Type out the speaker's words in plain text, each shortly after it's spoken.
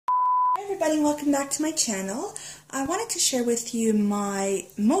Hi everybody, welcome back to my channel. I wanted to share with you my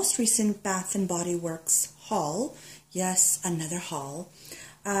most recent Bath & Body Works haul. Yes, another haul.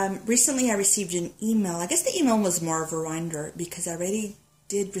 Recently I received an email. I guess the email was more of a reminder because I already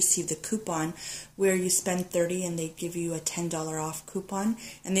did receive the coupon where you spend $30 and they give you a $10 off coupon.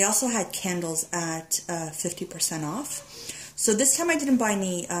 And they also had candles at 50% off. So this time I didn't buy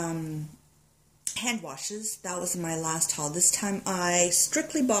any hand washes. That was my last haul. This time I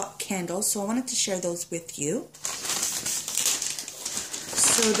strictly bought candles, so I wanted to share those with you.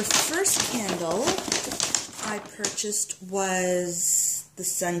 So the first candle I purchased was the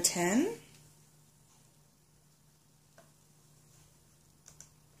Suntan.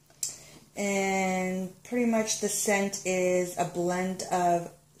 And pretty much the scent is a blend of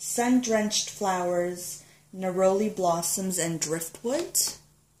sun-drenched flowers, neroli blossoms, and driftwood.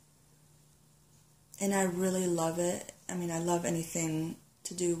 And I really love it. I mean, I love anything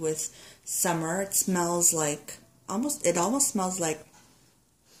to do with summer. It smells like, it almost smells like,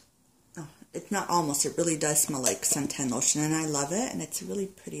 oh, it's not almost, it really does smell like suntan lotion. And I love it. And it's a really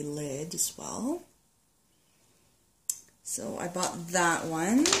pretty lid as well. So I bought that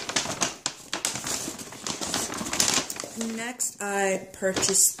one. Next, I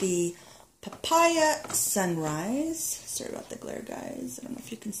purchased the Papaya Sunrise. Sorry about the glare, guys. I don't know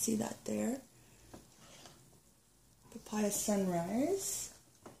if you can see that there. Papaya Sunrise.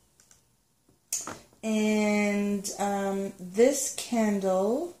 And this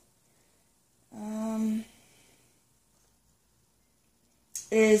candle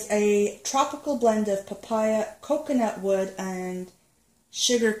is a tropical blend of papaya, coconut wood, and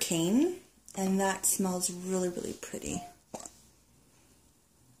sugar cane. And that smells really, really pretty.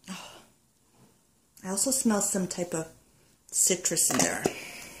 Oh. I also smell some type of citrus in there.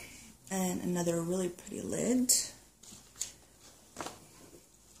 And another really pretty lid.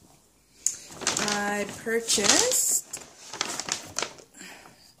 I purchased,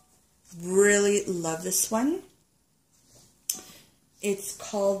 really love this one. It's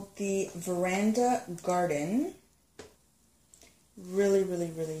called the Veranda Garden. Really,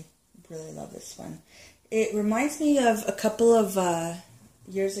 really, really, really love this one. It reminds me of a couple of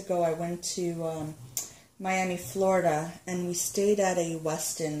years ago I went to Miami, Florida, and we stayed at a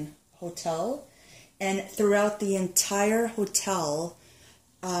Westin hotel. And throughout the entire hotel,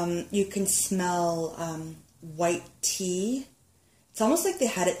 you can smell white tea. It's almost like they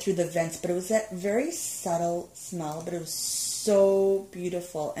had it through the vents, but it was that very subtle smell, but it was so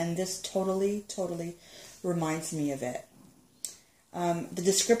beautiful. And this totally, totally reminds me of it. The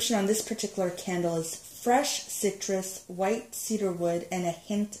description on this particular candle is fresh citrus, white cedar wood, and a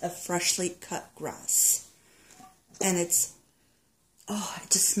hint of freshly cut grass. And it's, oh, it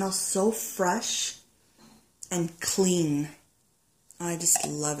just smells so fresh and clean. I just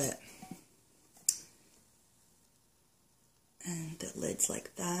love it. And the lid's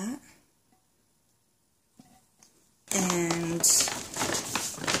like that. And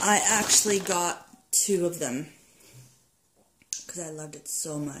I actually got 2 of them because I loved it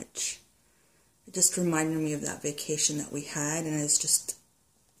so much. It just reminded me of that vacation that we had, and it's just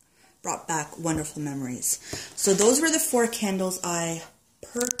brought back wonderful memories. So those were the 4 candles I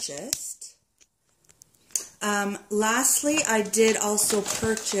purchased. Lastly, I did also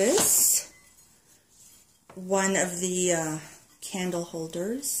purchase one of the candle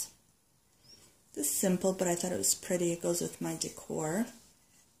holders. It's simple, but I thought it was pretty. It goes with my decor.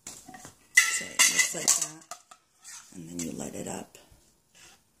 So it looks like that. And then you light it up.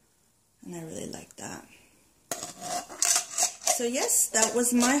 And I really like that. So yes, that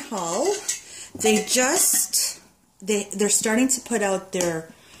was my haul. They're starting to put out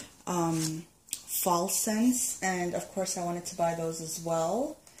their fall scents, and of course I wanted to buy those as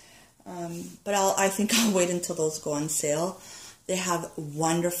well, but I think I'll wait until those go on sale. They have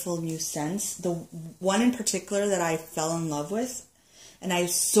wonderful new scents. The one in particular that I fell in love with, and I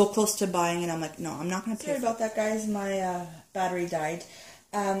was so close to buying it, I'm like, no, I'm not going to pay. Sorry about that, guys. My battery died.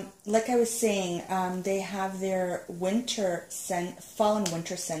 Like I was saying, they have their winter scent, fall and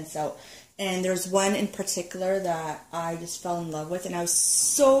winter scents out. And there's one in particular that I just fell in love with, and I was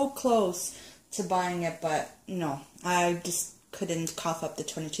so close to buying it, but no, I just couldn't cough up the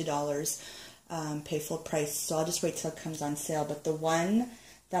 $22, pay full price, so I'll just wait till it comes on sale. But the one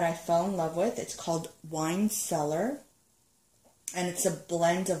that I fell in love with, it's called Wine Cellar, and it's a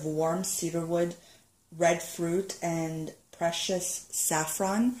blend of warm cedarwood, red fruit, and precious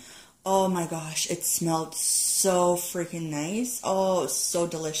saffron. Oh my gosh, it smelled so freaking nice. Oh, so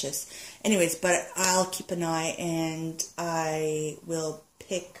delicious. Anyways, but I'll keep an eye, and I will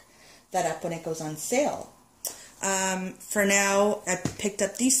pick that up when it goes on sale. For now, I picked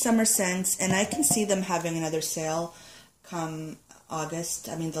up these summer scents, and I can see them having another sale come August.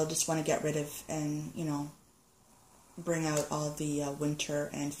 I mean, they'll just want to get rid of and, you know, bring out all the winter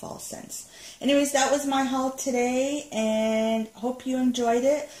and fall scents. Anyways, that was my haul today, and hope you enjoyed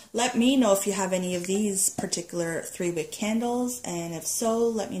it. Let me know if you have any of these particular 3-wick candles, and if so,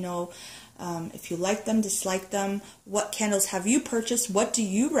 let me know if you like them, dislike them. What candles have you purchased? What do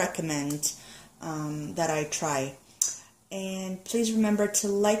you recommend that I try? And please remember to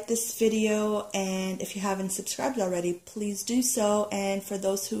like this video, and if you haven't subscribed already, please do so. And for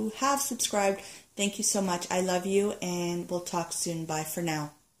those who have subscribed, thank you so much. I love you, and we'll talk soon. Bye for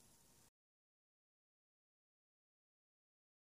now.